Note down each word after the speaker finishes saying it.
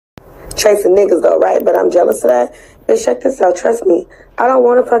chasing niggas though, right? But I'm jealous of that. Bitch, check this out. Trust me. I don't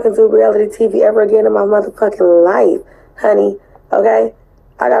want to fucking do reality TV ever again in my motherfucking life, honey. Okay?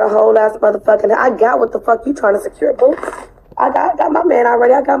 I got a whole ass motherfucking... I got what the fuck you trying to secure, boo. I got my man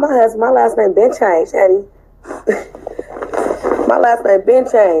already. I got my husband. My last name been changed, honey. My last name been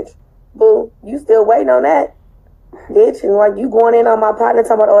changed. Boo, you still waiting on that. Bitch, and like you going in on my partner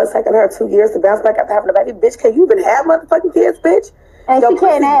talking about, oh, it's taking her 2 years to bounce back after having a baby. Bitch, can you even have motherfucking kids, bitch? And she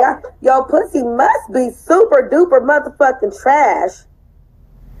can't have. Your pussy must be super duper motherfucking trash.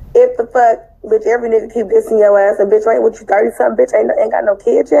 If the fuck, bitch, every nigga keep dissing your ass, and bitch, ain't what you 30-something, bitch, ain't got no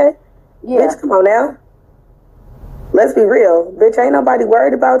kids yet? Yeah. Bitch, come on now. Let's be real. Bitch, ain't nobody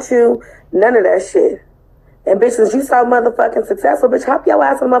worried about you. None of that shit. And bitch, since you so motherfucking successful, bitch, hop your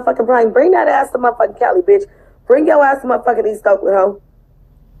ass on the motherfucking plane. Bring that ass to motherfucking Cali, bitch. Bring your ass to motherfucking East Oakland, ho.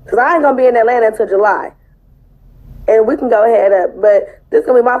 Because I ain't going to be in Atlanta until July. And we can go ahead up. But this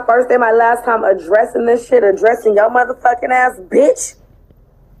going to be my first day, my last time addressing this shit, addressing your motherfucking ass, bitch.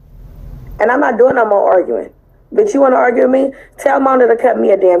 And I'm not doing no more arguing. Bitch, you want to argue with me? Tell Mona to cut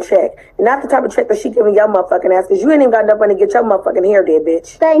me a damn check. And not the type of check that she giving your motherfucking ass, because you ain't even got enough money to get your motherfucking hair did,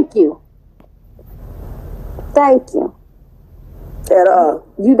 bitch. Thank you. Thank you. At all.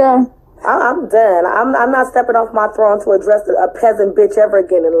 You done? I'm done. I'm not stepping off my throne to address a peasant bitch ever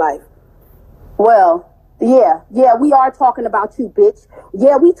again in life. Well, yeah, we are talking about you, bitch.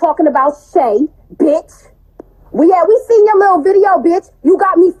 Yeah, we talking about Shay, bitch. We seen your little video, bitch. You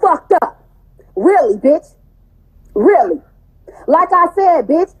got me fucked up. Really, bitch. Really. Like I said,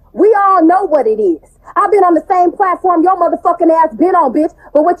 bitch, we all know what it is. I've been on the same platform your motherfucking ass been on, bitch.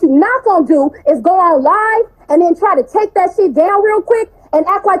 But what you not gonna do is go on live and then try to take that shit down real quick and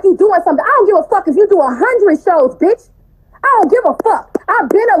act like you doing something. I don't give a fuck if you do 100 shows, bitch. I don't give a fuck. I've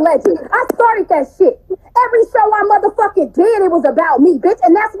been a legend. I started that shit. Every show I motherfucking did, it was about me, bitch.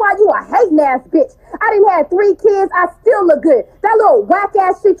 And that's why you a hating ass bitch. I didn't have 3 kids. I still look good. That little whack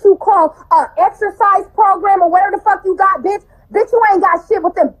ass shit you call exercise program or whatever the fuck you got, bitch. Bitch, you ain't got shit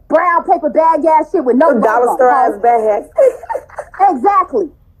with them brown paper bag ass shit with no dollar store ass bag.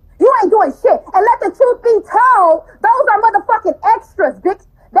 Exactly. You ain't doing shit. And let the truth be told, those are motherfucking extras, bitch.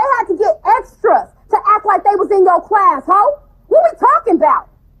 They had to get extras to act like they was in your class, ho. What we talking about?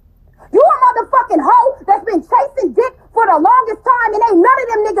 You a motherfucking hoe that's been chasing dick for the longest time and ain't none of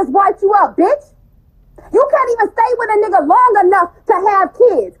them niggas wiped you up, bitch. You can't even stay with a nigga long enough to have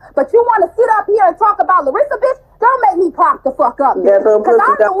kids. But you want to sit up here and talk about Larissa, bitch? Don't make me pop the fuck up, bitch. Because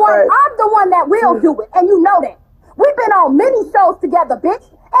I'm the one that will do it, and you know that. We've been on many shows together, bitch.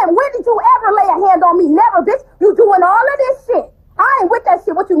 And when did you ever lay a hand on me? Never, bitch. You doing all of this shit. I ain't with that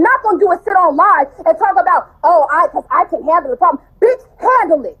shit. What you not gonna do is sit on live and talk about, oh, I can handle the problem. Bitch,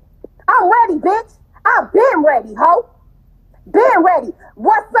 handle it. I'm ready, bitch. I've been ready, ho. Been ready.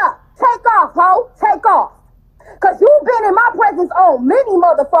 What's up? Take off, ho. Take off. Because you've been in my presence on many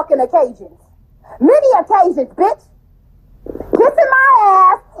motherfucking occasions. Many occasions, bitch. Kissing my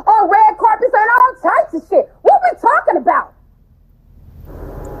ass on red carpets and all types of shit. What we talking about?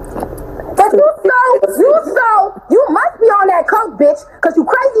 But you must be on that coke, bitch. Because you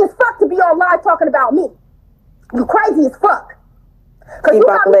crazy as fuck to be on live talking about me. You crazy as fuck. Because you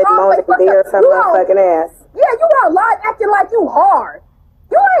got me always fucked up. Fucking ass. Yeah, you on live acting like you hard.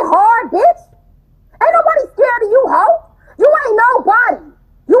 You ain't hard, bitch. Ain't nobody scared of you, ho. You ain't nobody.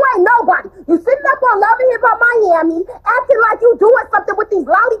 You ain't nobody. You sitting up on Love and Hip Hop Miami, acting like you doing something with these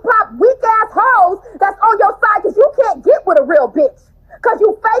lollipop weak-ass hoes that's on your side because you can't get with a real bitch. Because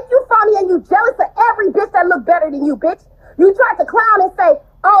you fake, you phony, and you jealous of every bitch that look better than you, bitch. You tried to clown and say,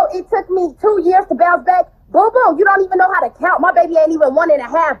 oh, it took me 2 years to bounce back. Boom, boom. You don't even know how to count. My baby ain't even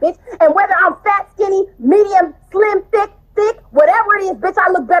 1.5, bitch. And whether I'm fat, skinny, medium, slim, thick, whatever it is, bitch, I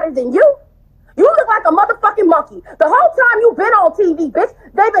look better than you. You look like a motherfucking monkey. The whole time you been on TV, bitch,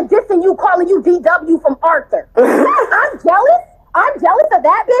 they've been dissing you, calling you DW from Arthur. I'm jealous. I'm jealous of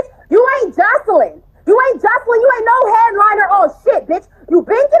that, bitch. You ain't Jocelyn. You ain't no headliner on shit, bitch. You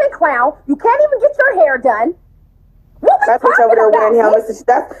been getting clown. You can't even get your hair done. What we that bitch over there wearing helmets.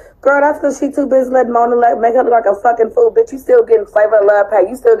 Girl, that's because she too busy letting Mona make her look like a fucking fool, bitch. You still getting Flavor of Love pay.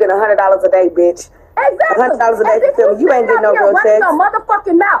 You still getting $100 a day, bitch. Exactly. $100 a day for filming. You ain't getting no real checks. Your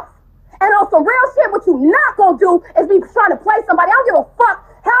motherfucking mouth. And on some real shit, what you not gonna do is be trying to play somebody. I don't give a fuck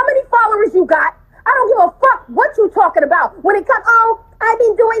how many followers you got. I don't give a fuck what you talking about. When it comes, oh, I've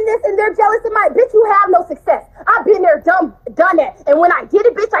been doing this and they're jealous of my bitch. You have no success. I've been there, done that. And when I did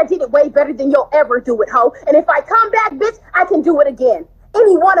it, bitch, I did it way better than you'll ever do it, ho. And if I come back, bitch, I can do it again.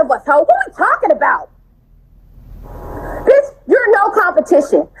 Any one of us, ho. What are we talking about? Bitch, you're no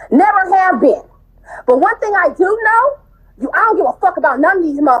competition. Never have been. But one thing I do know, I don't give a fuck about none of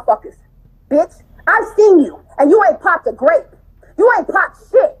these motherfuckers, bitch. I've seen you, and you ain't popped a grape. You ain't popped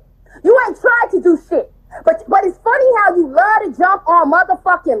shit. You ain't tried to do shit. But it's funny how you love to jump on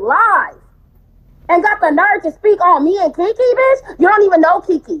motherfucking live and got the nerve to speak on me and Kiki, bitch. You don't even know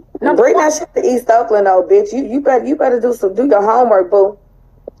Kiki. Bring that shit to East Oakland, though, bitch. You better do your homework, boo.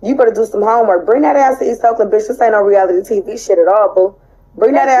 You better do some homework. Bring that ass to East Oakland, bitch. This ain't no reality TV shit at all, boo.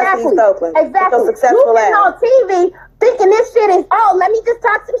 Bring that ass to East Oakland. Exactly. You getting on TV thinking this shit is, oh, let me just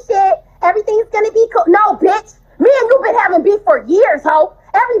talk some shit. Everything's gonna be cool. No, bitch. Me and you been having beef for years, ho.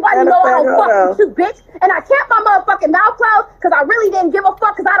 Everybody know I don't fuck with you, bitch. And I kept my motherfucking mouth closed because I really didn't give a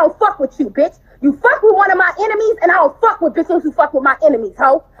fuck because I don't fuck with you, bitch. You fuck with one of my enemies and I don't fuck with bitches who fuck with my enemies,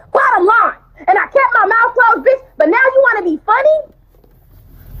 ho. Bottom line. And I kept my mouth closed, bitch. But now you want to be funny?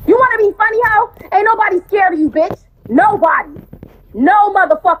 You want to be funny, ho? Ain't nobody scared of you, bitch. Nobody. No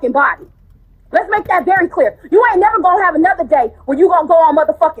motherfucking body. Let's make that very clear. You ain't never gonna have another day where you gonna go on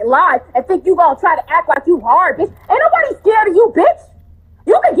motherfucking live and think you gonna try to act like you hard, bitch. Ain't nobody scared of you, bitch.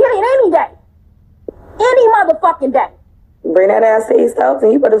 You can get it any day. Any motherfucking day. Bring that ass to East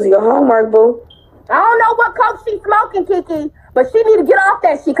Oakland. You better do your homework, boo. I don't know what coke she's smoking, Kiki, but she need to get off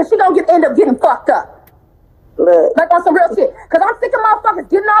that shit because she gonna end up getting fucked up. Look. Like on some real shit. Because I'm sick of motherfuckers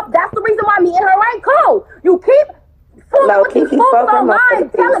getting off. That's the reason why me and her ain't cool. You keep fooling with these fools online,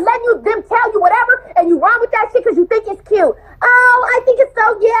 letting them tell you whatever, and you run with that shit because you think it's cute. Oh, I think it's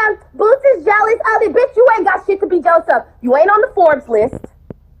so, yeah, Bootz is jealous of it. Bitch, you ain't got shit to be jealous of. You ain't on the Forbes list.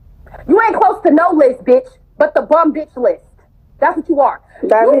 You ain't close to no list, bitch, but the bum bitch list. That's what you are.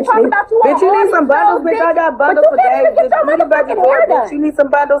 That you talk about you bitch, you need some bundles, bitch. I got bundles for days. Bitch, you need some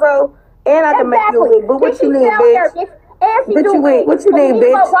bundles, ho. And I can make you a wig. But what you need, bitch? What you need,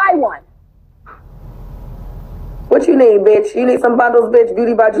 bitch? Buy one. What you need, bitch? You need some bundles, bitch.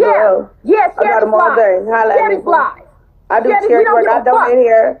 Beauty by Joelle. Yes, I got them all day. Holla at me. I do charity work. I donate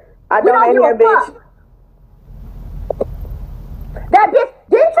here. Bitch. That bitch,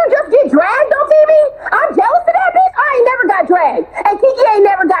 didn't you just get dragged on TV? I'm jealous of that bitch. I ain't never got dragged. And Kiki ain't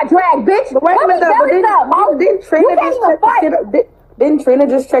never got dragged, bitch. But wait a minute, didn't Trina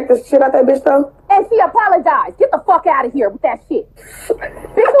just check the shit out that bitch, though? And she apologized. Get the fuck out of here with that shit.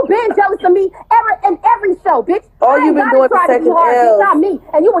 Bitch, you been jealous of me in every show, bitch. All you been doing is taking L's. Not me.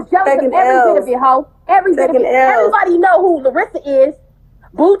 And you was jealous of every bit of it, ho. Every bit of it. Everybody know who Larissa is.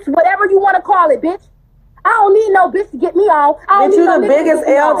 Bootz, whatever you want to call it, bitch. I don't need no bitch to get me on. Bitch, you the biggest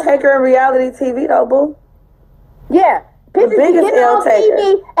L taker in reality TV, though, boo. Yeah. Bitches be getting on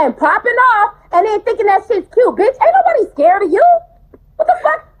TV and popping off and then thinking that shit's cute, bitch. Ain't nobody scared of you. What the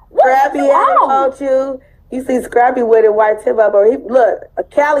fuck? Scrappy about you. You see Scrappy with a white tip up, or look, a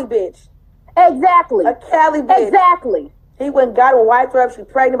Cali bitch. Exactly. A Cali bitch. Exactly. He went and got her wiped her up. She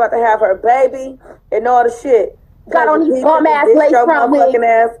pregnant, about to have her baby, and all the shit. Got on these bum ass lace front wigs.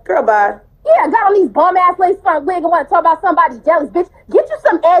 Girl, bye. Yeah, got on these bum ass lace front wig and want to talk about somebody jealous, bitch. Get you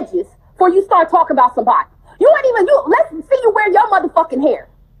some edges before you start talking about somebody. You ain't even let's see you wear your motherfucking hair,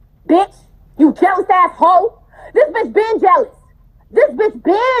 bitch. You jealous ass hoe. This bitch been jealous. This bitch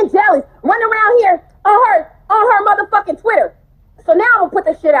been jealous. Running around here on her motherfucking Twitter. So now I'm gonna put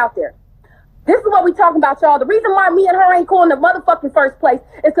this shit out there. This is what we talking about, y'all. The reason why me and her ain't cool in the motherfucking first place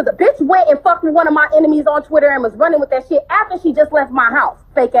is because the bitch went and fucked with one of my enemies on Twitter and was running with that shit after she just left my house.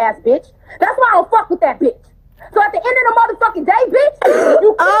 Fake ass bitch. That's why I don't fuck with that bitch. So at the end of the motherfucking day, bitch,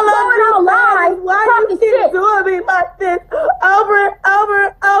 you keep going online talking shit. Doing me like this over and over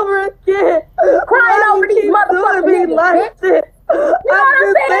and over again. Crying over these motherfucking niggas, bitch. You know what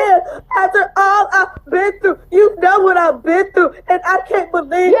I'm saying? After all I've been through, you know what I've been through, and I can't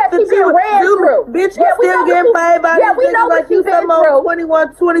believe that you ran through. Bitch, you still getting played by these niggas like you some old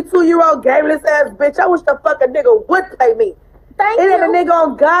 21, 22-year-old gameless ass bitch. I wish the fuck a nigga would play me. Thank you. Ain't a nigga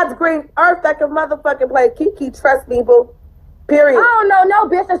on God's green earth that can motherfucking play Kiki. Trust me, boo. Period. I don't know no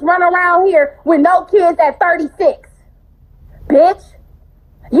bitch that's running around here with no kids at 36. Bitch.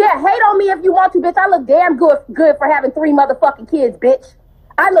 Yeah, hate on me if you want to, bitch. I look damn good for having 3 motherfucking kids, bitch.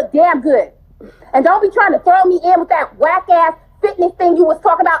 I look damn good. And don't be trying to throw me in with that whack-ass fitness thing you was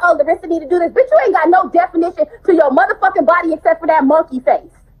talking about. Oh, Larissa need to do this. Bitch, you ain't got no definition to your motherfucking body except for that monkey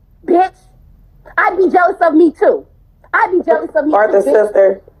face. Bitch. I'd be jealous of me, too. I'd be jealous of me, Arthur's too, bitch.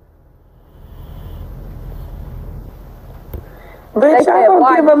 sister. Bitch, I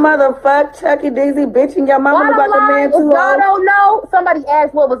don't give a motherfuck, Chucky Daisy, bitch, and your mama about the man too. Y'all don't know. Somebody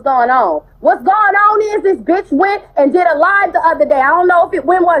asked what was going on. What's going on is this bitch went and did a live the other day. I don't know if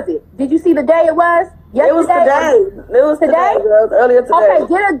when was it? Did you see the day it was? Yesterday? It was today. It was today, girl. Earlier today.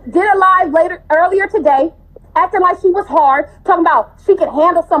 Okay, did a live earlier today, acting like she was hard, talking about she could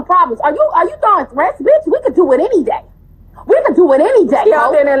handle some problems. Are you throwing threats, bitch? We could do it any day. We can do it any day, She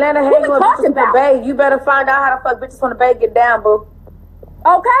out there in Atlanta hanging with bitches from the Bay. You better find out how the fuck bitches from the Bay get down, boo.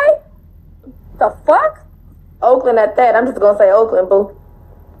 Okay? The fuck? Oakland at that. I'm just gonna say Oakland, boo.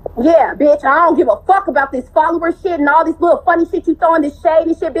 Yeah, bitch, I don't give a fuck about this follower shit and all this little funny shit you throwing, this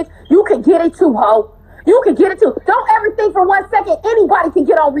shady shit, bitch. You can get it too, ho. You can get it too. Don't ever think for 1 second anybody can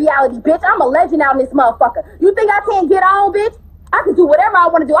get on reality, bitch. I'm a legend out in this motherfucker. You think I can't get on, bitch? I can do whatever I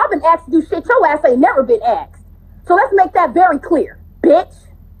want to do. I've been asked to do shit your ass ain't never been asked. So let's make that very clear, bitch.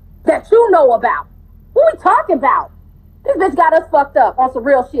 That you know about. What we talking about? This bitch got us fucked up on some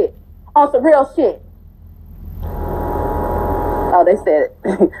real shit. On some real shit. Oh, they said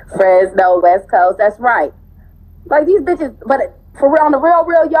Fresno, West Coast. That's right. Like these bitches, but for real, on the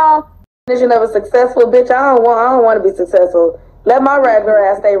real, y'all. Definition of a successful bitch. I don't want to be successful. Let my regular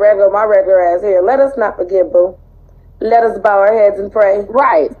ass stay regular. My regular ass here. Let us not forget, boo. Let us bow our heads and pray.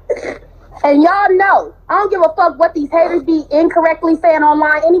 Right. And y'all know, I don't give a fuck what these haters be incorrectly saying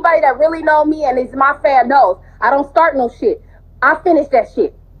online. Anybody that really know me and is my fan knows I don't start no shit. I finish that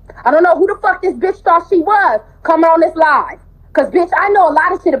shit. I don't know who the fuck this bitch thought she was coming on this live. Cause bitch, I know a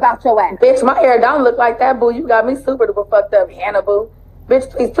lot of shit about your ass. Bitch, my hair don't look like that, boo. You got me super duper fucked up, Hannah, boo.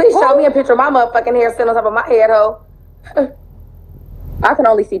 Bitch, please show me a picture of my motherfucking hair sitting on top of my head, ho. I can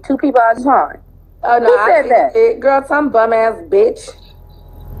only see 2 people at a time. Oh no, who said that? It, girl, some bum ass bitch.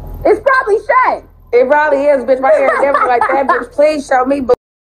 It's probably Shay. It probably is, bitch. My hair never like that, bitch. Please show me, boo.